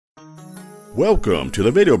Welcome to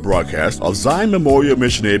the video broadcast of Zion Memorial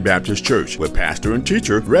Missionary Baptist Church with pastor and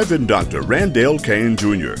teacher Reverend Dr. Randall Kane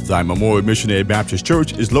Jr. Zion Memorial Missionary Baptist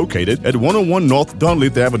Church is located at 101 North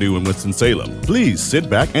Dunleith Avenue in Winston-Salem. Please sit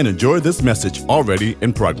back and enjoy this message already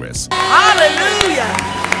in progress. Hallelujah.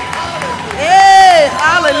 Hey,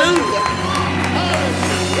 hallelujah.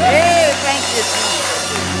 Hey, thank you,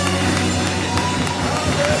 Jesus.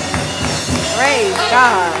 Praise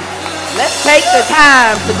God. Let's take the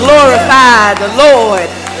time to glorify the Lord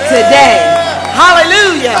today.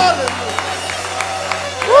 Hallelujah.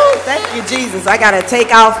 Woo, thank you, Jesus. I got to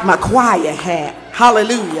take off my choir hat.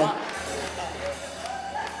 Hallelujah.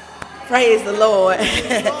 Praise the Lord.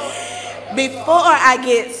 Before I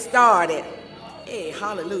get started, hey,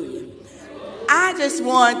 hallelujah, I just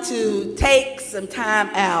want to take some time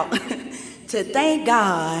out to thank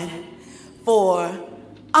God for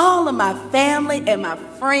all of my family and my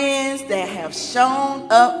friends that have shown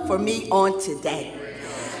up for me on today.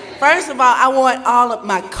 First of all, I want all of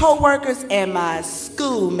my co-workers and my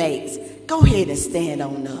schoolmates, go ahead and stand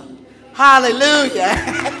on up. Hallelujah.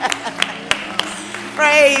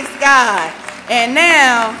 Praise God. And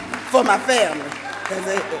now for my family,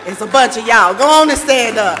 because it's a bunch of y'all. Go on and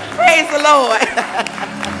stand up. Praise the Lord.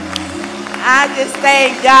 I just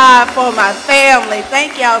thank God for my family.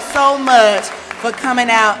 Thank y'all so much for coming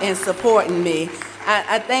out and supporting me.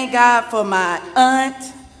 I thank God for my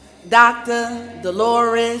aunt, Dr.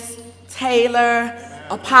 Dolores Taylor,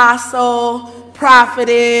 apostle,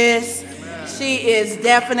 prophetess. She is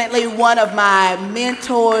definitely one of my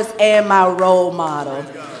mentors and my role model.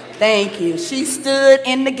 Thank you. She stood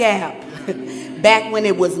in the gap back when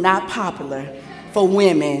it was not popular for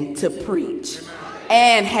women to preach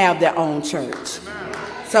and have their own church.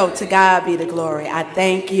 So to God be the glory. I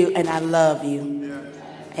thank you and I love you.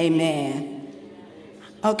 Amen.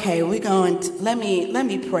 Okay, we're going to, let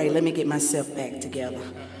me pray. Let me get myself back together.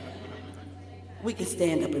 We can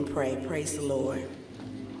stand up and pray. Praise the Lord.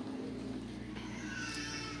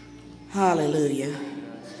 Hallelujah.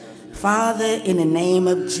 Father, in the name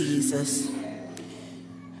of Jesus,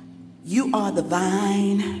 you are the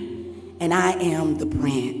vine and I am the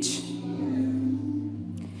branch.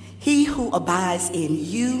 He who abides in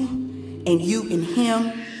you and you in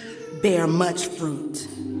him bear much fruit.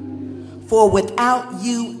 For without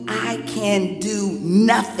you, I can do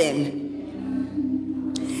nothing.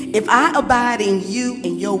 If I abide in you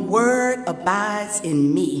and your word abides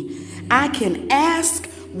in me, I can ask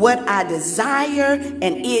what I desire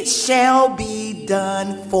and it shall be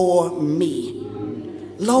done for me.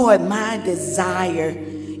 Lord, my desire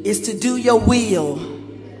is to do your will.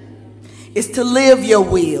 It's to live your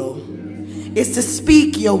will. It's to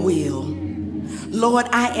speak your will. Lord,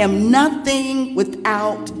 I am nothing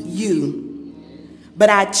without you, but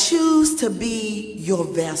I choose to be your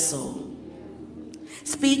vessel.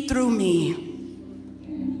 Speak through me.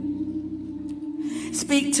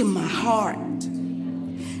 Speak to my heart.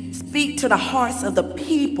 Speak to the hearts of the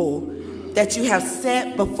people that you have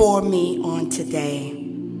set before me on today.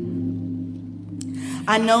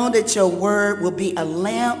 I know that your word will be a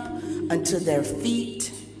lamp unto their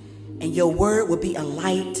feet, and your word will be a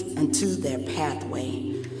light unto their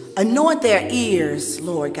pathway. Anoint their ears,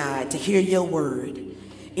 Lord God, to hear your word.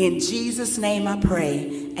 In Jesus' name I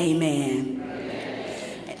pray, amen.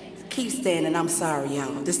 Keep standing. I'm sorry,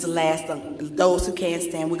 y'all. This is the last of those who can't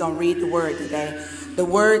stand. We're going to read the word today. The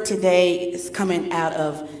word today is coming out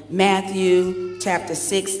of Matthew chapter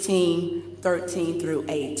 16, 13 through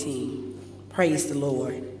 18. Praise the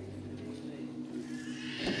Lord.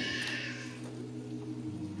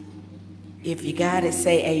 If you got it,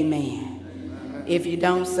 say amen. If you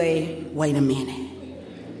don't, say, wait a minute.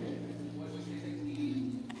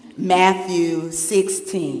 Matthew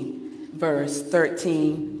 16, verse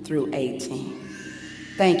 13 through 18.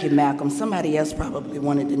 Thank you, Malcolm. Somebody else probably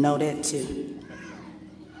wanted to know that too.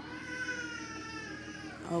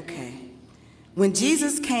 Okay. When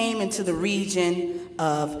Jesus came into the region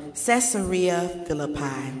of Caesarea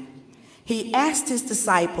Philippi, he asked his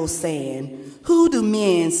disciples, saying, "Who do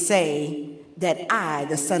men say that I,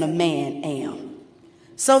 the Son of Man, am?"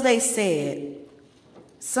 So they said,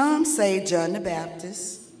 "Some say John the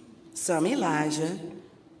Baptist, some Elijah,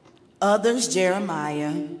 others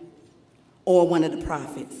Jeremiah, or one of the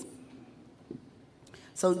prophets."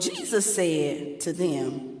 So Jesus said to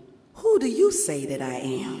them, "Who do you say that I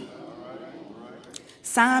am?"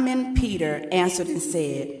 Simon Peter answered and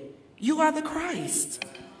said, "You are the Christ,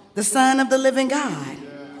 the Son of the living God."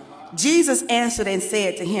 Jesus answered and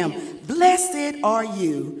said to him, "Blessed are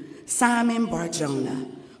you, Simon Bar-Jonah,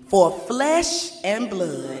 for flesh and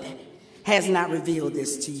blood has not revealed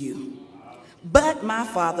this to you, but my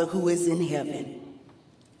Father who is in heaven.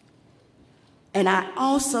 And I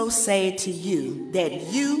also say to you that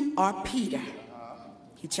you are Peter.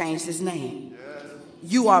 He changed his name.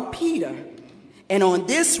 You are Peter, and on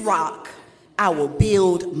this rock I will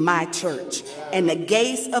build my church, and the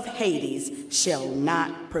gates of Hades shall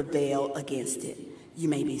not prevail against it. You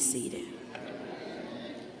may be seated.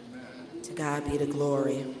 To God be the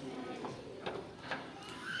glory.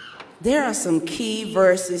 There are some key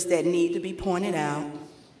verses that need to be pointed out.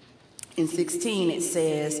 In 16 it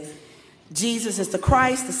says, Jesus is the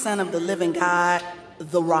Christ, the Son of the living God,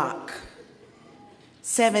 the rock.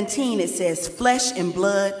 17 it says, flesh and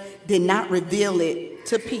blood did not reveal it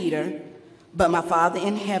to Peter, but my Father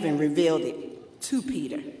in heaven revealed it to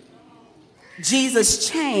Peter. Jesus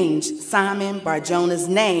changed Simon Bar-Jonah's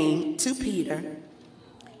name to Peter.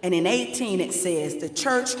 And in 18 it says, the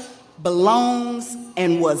church belongs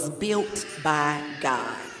and was built by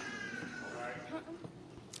God.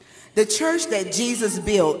 The church that Jesus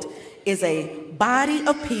built is a body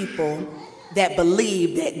of people that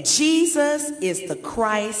believe that Jesus is the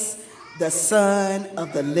Christ, the Son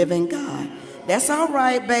of the living God. That's all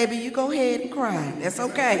right, baby. You go ahead and cry. That's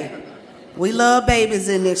okay. We love babies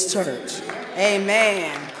in this church.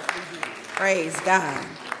 Amen. Praise God.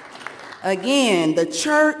 Again, the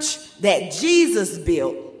church that Jesus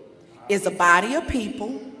built is a body of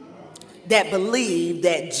people that believe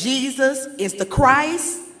that Jesus is the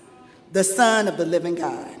Christ, the Son of the living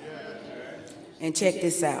God. And check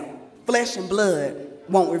this out. Flesh and blood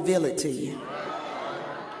won't reveal it to you,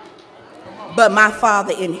 but my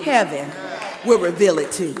Father in heaven will reveal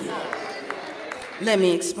it to you. Let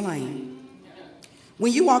me explain.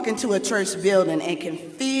 When you walk into a church building and can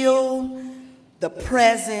feel the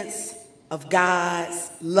presence of God's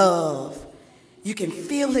love, you can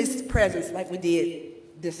feel his presence like we did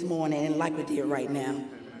this morning and like we did right now.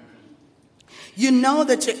 You know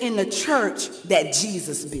that you're in the church that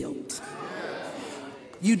Jesus built.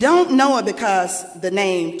 You don't know it because the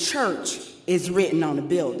name church is written on the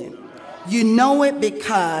building. You know it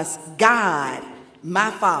because God,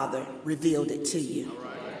 my Father, revealed it to you.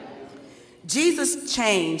 Jesus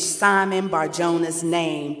changed Simon Bar-Jonah's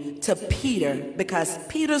name to Peter because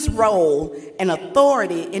Peter's role and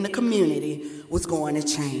authority in the community was going to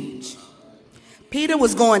change. Peter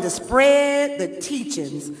was going to spread the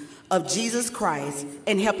teachings of Jesus Christ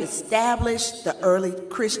and help establish the early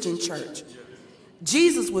Christian church.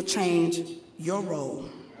 Jesus will change your role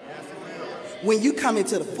when you come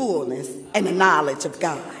into the fullness and the knowledge of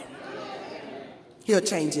God. He'll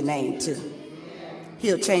change your name too.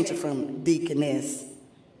 He'll change it from deaconess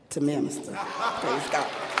to minister. Praise God.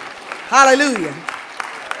 Hallelujah.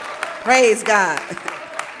 Praise God.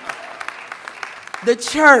 The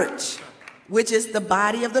church, which is the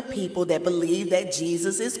body of the people that believe that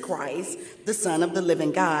Jesus is Christ, the Son of the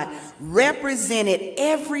living God, represented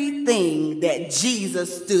everything that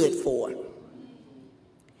Jesus stood for.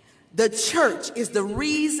 The church is the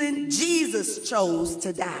reason Jesus chose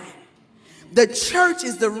to die. The church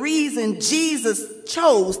is the reason Jesus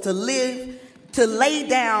chose to live, to lay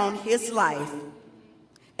down his life,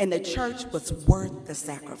 and the church was worth the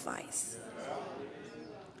sacrifice.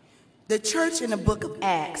 The church in the book of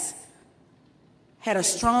Acts had a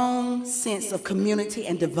strong sense of community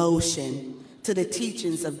and devotion to the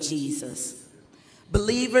teachings of Jesus.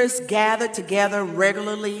 Believers gathered together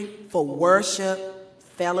regularly for worship,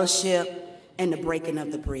 fellowship, and the breaking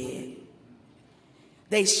of the bread.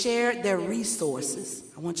 They shared their resources.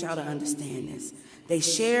 I want y'all to understand this. They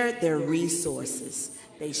shared their resources.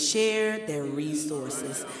 They shared their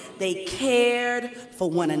resources. They cared for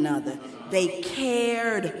one another. They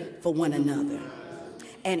cared for one another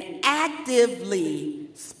and actively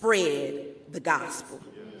spread the gospel.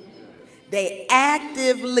 They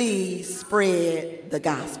actively spread the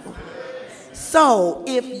gospel. So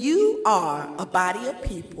if you are a body of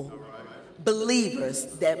people, believers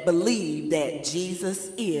that believe that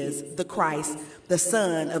Jesus is the Christ, the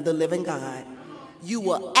Son of the living God, you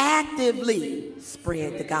will actively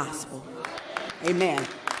spread the gospel. Amen.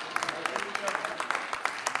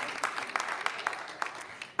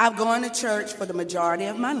 I've gone to church for the majority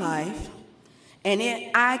of my life, and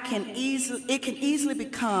it can easily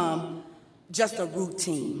become just a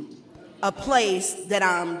routine, a place that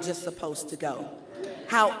I'm just supposed to go.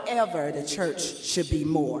 However, the church should be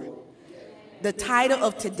more. The title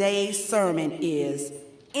of today's sermon is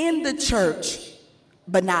In the Church,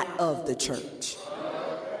 but Not of the Church.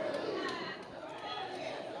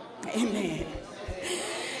 Amen.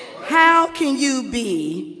 How can you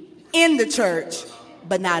be in the church,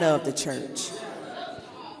 but not of the church?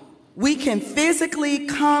 We can physically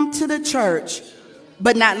come to the church,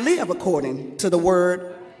 but not live according to the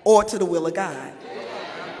word or to the will of God.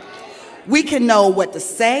 We can know what to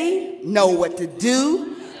say, know what to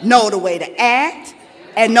do, know the way to act,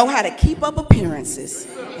 and know how to keep up appearances.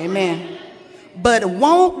 Amen. But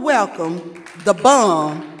won't welcome the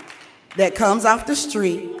bum that comes off the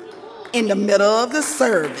street in the middle of the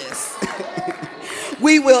service.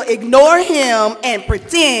 We will ignore him and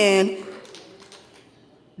pretend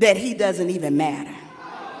that he doesn't even matter.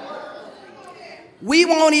 We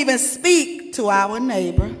won't even speak to our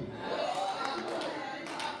neighbor.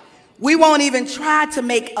 We won't even try to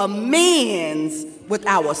make amends with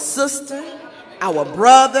our sister, our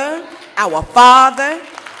brother, our father,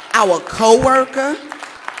 our co-worker,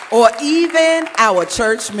 or even our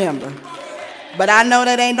church member. But I know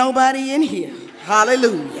that ain't nobody in here.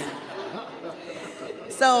 Hallelujah.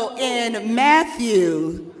 So in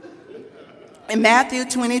Matthew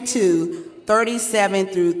 22, 37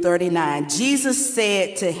 through 39, Jesus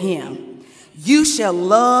said to him, "You shall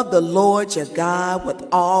love the Lord your God with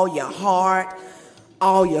all your heart,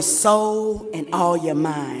 all your soul, and all your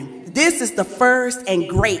mind. This is the first and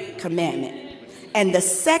great commandment. And the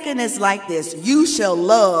second is like this: you shall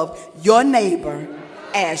love your neighbor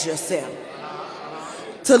as yourself."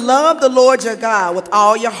 To love the Lord your God with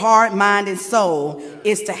all your heart, mind, and soul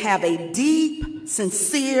is to have a deep,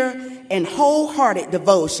 sincere, and wholehearted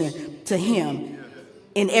devotion to him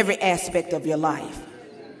in every aspect of your life.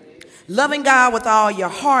 Loving God with all your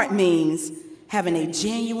heart means having a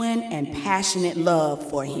genuine and passionate love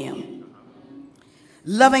for him.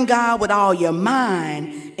 Loving God with all your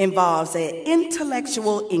mind involves an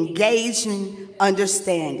intellectual engagement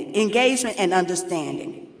and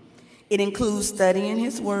understanding. It includes studying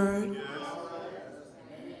his word,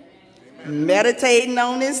 meditating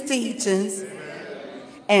on his teachings,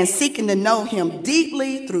 and seeking to know him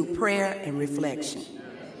deeply through prayer and reflection.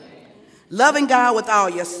 Loving God with all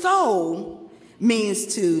your soul means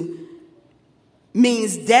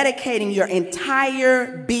dedicating your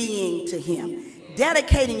entire being to him.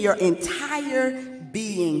 Dedicating your entire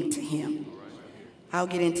being to him. I'll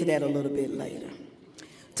get into that a little bit later.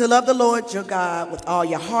 To love the Lord your God with all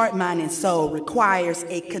your heart, mind, and soul requires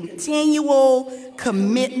a continual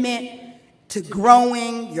commitment to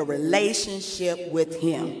growing your relationship with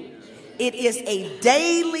him. It is a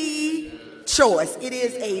daily choice. It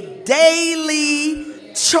is a daily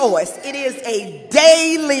choice. It is a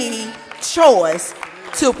daily choice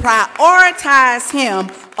to prioritize him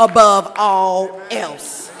above all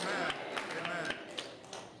else.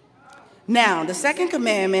 Now, the second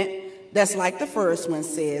commandment, that's like the first one,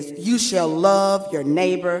 says, "You shall love your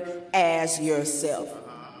neighbor as yourself."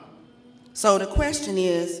 So the question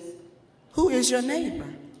is, who is your neighbor?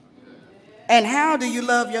 And how do you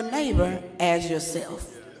love your neighbor as yourself?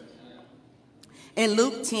 In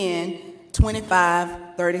Luke 10, 25,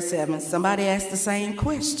 37, somebody asked the same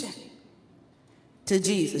question to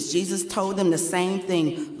Jesus. Jesus told them the same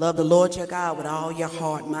thing: love the Lord your God with all your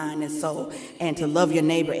heart, mind, and soul, and to love your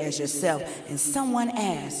neighbor as yourself. And someone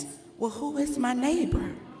asked, well, who is my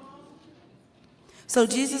neighbor? So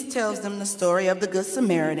Jesus tells them the story of the Good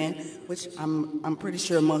Samaritan, which I'm pretty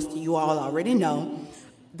sure most of you all already know.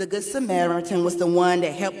 The Good Samaritan was the one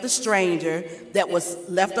that helped the stranger that was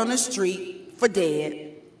left on the street for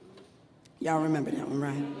dead. Y'all remember that one,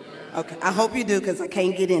 right? Okay, I hope you do, because I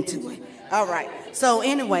can't get into it. All right, so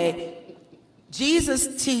anyway,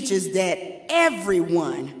 Jesus teaches that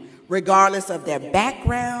everyone, regardless of their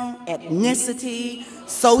background, ethnicity,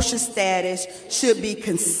 social status, should be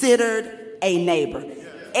considered a neighbor.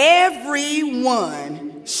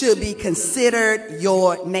 Everyone should be considered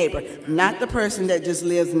your neighbor. Not the person that just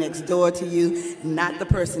lives next door to you, not the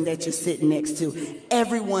person that you're sitting next to.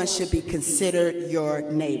 Everyone should be considered your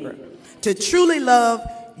neighbor. To truly love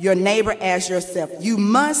your neighbor as yourself, you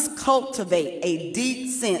must cultivate a deep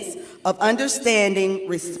sense of understanding,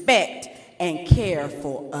 respect, and care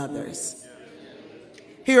for others.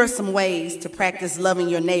 Here are some ways to practice loving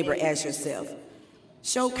your neighbor as yourself.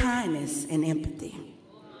 Show kindness and empathy.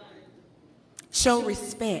 Show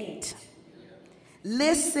respect.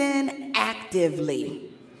 Listen actively.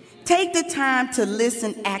 Take the time to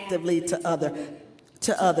listen actively to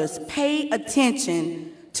others. Pay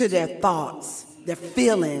attention to their thoughts, their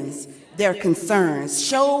feelings, their concerns.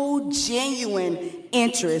 Show genuine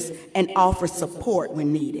interest and offer support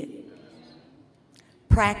when needed.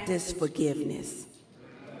 Practice forgiveness.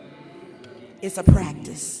 It's a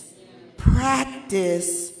practice.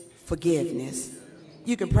 Practice forgiveness.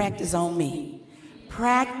 You can practice on me.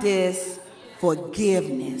 Practice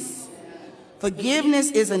forgiveness.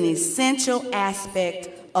 Forgiveness is an essential aspect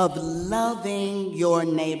of loving your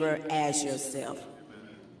neighbor as yourself.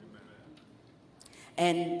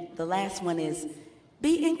 And the last one is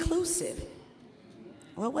be inclusive.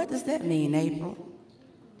 Well, what does that mean, April?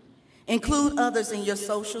 Include others in your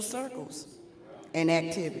social circles and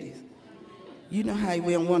activities. You know how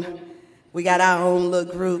we got our own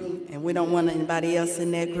little group and we don't want anybody else in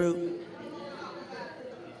that group.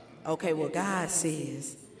 Okay, well, God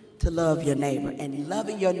says to love your neighbor, and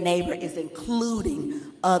loving your neighbor is including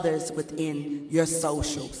others within your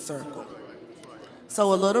social circle.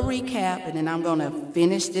 So a little recap, and then I'm going to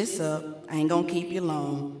finish this up. I ain't going to keep you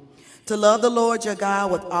long. To love the Lord your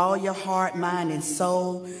God with all your heart, mind, and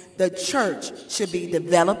soul, the church should be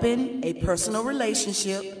developing a personal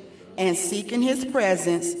relationship and seeking his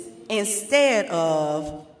presence instead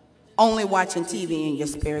of only watching TV in your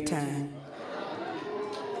spare time.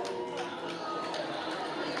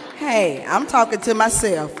 Hey, I'm talking to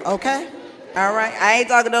myself, okay? All right? I ain't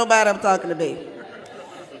talking to nobody, I'm talking to me.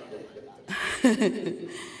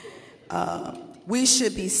 We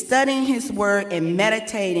should be studying his word and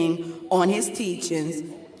meditating on his teachings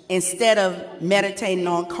instead of meditating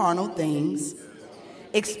on carnal things.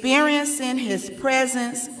 Experiencing his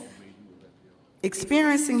presence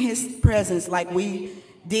like we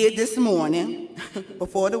did this morning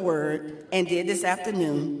before the word and did this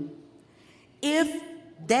afternoon. If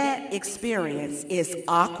that experience is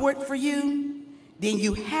awkward for you, then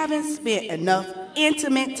you haven't spent enough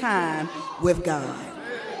intimate time with God.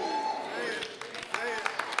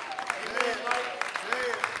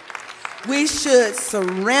 We should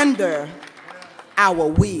surrender our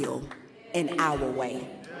will and our way.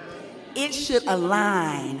 It should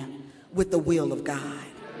align with the will of God.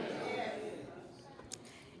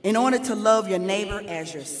 In order to love your neighbor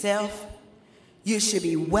as yourself, you should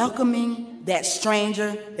be welcoming that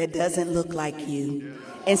stranger that doesn't look like you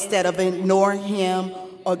instead of ignoring him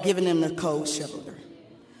or giving him the cold shoulder.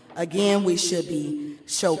 Again, we should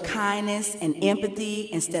show kindness and empathy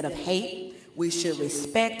instead of hate. We should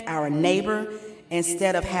respect our neighbor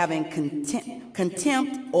instead of having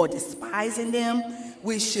contempt or despising them.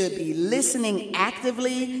 We should be listening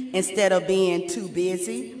actively instead of being too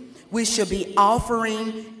busy. We should be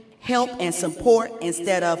offering help and support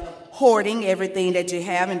instead of hoarding everything that you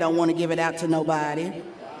have and don't want to give it out to nobody.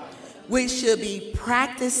 We should be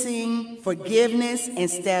practicing forgiveness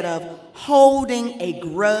instead of holding a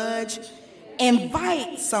grudge.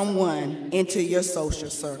 Invite someone into your social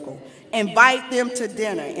circle. Invite them to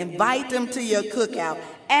dinner. Invite them to your cookout.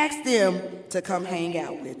 Ask them to come hang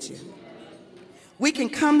out with you. We can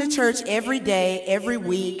come to church every day, every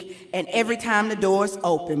week, and every time the doors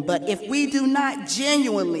open. But if we do not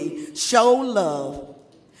genuinely show love,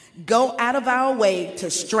 go out of our way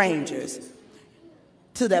to strangers,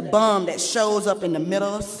 to that bum that shows up in the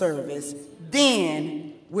middle of service,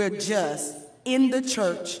 then we're just in the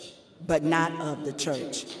church, but not of the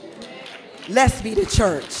church. Let's be the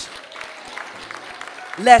church.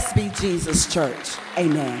 Let's be Jesus' church.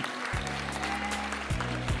 Amen.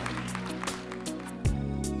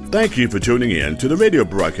 Thank you for tuning in to the radio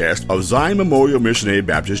broadcast of Zion Memorial Missionary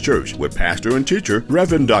Baptist Church with pastor and teacher,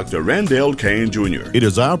 Reverend Dr. Randall Kane Jr. It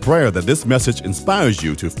is our prayer that this message inspires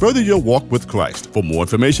you to further your walk with Christ. For more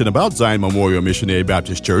information about Zion Memorial Missionary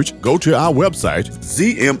Baptist Church, go to our website,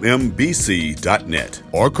 zmmbc.net,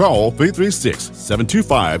 or call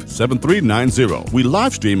 336-725-7390. We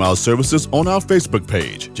live stream our services on our Facebook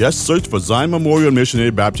page. Just search for Zion Memorial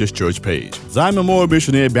Missionary Baptist Church page. Zion Memorial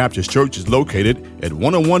Missionary Baptist Church is located at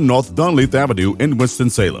 101 North Dunleith Avenue in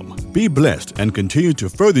Winston-Salem. Be blessed and continue to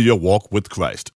further your walk with Christ.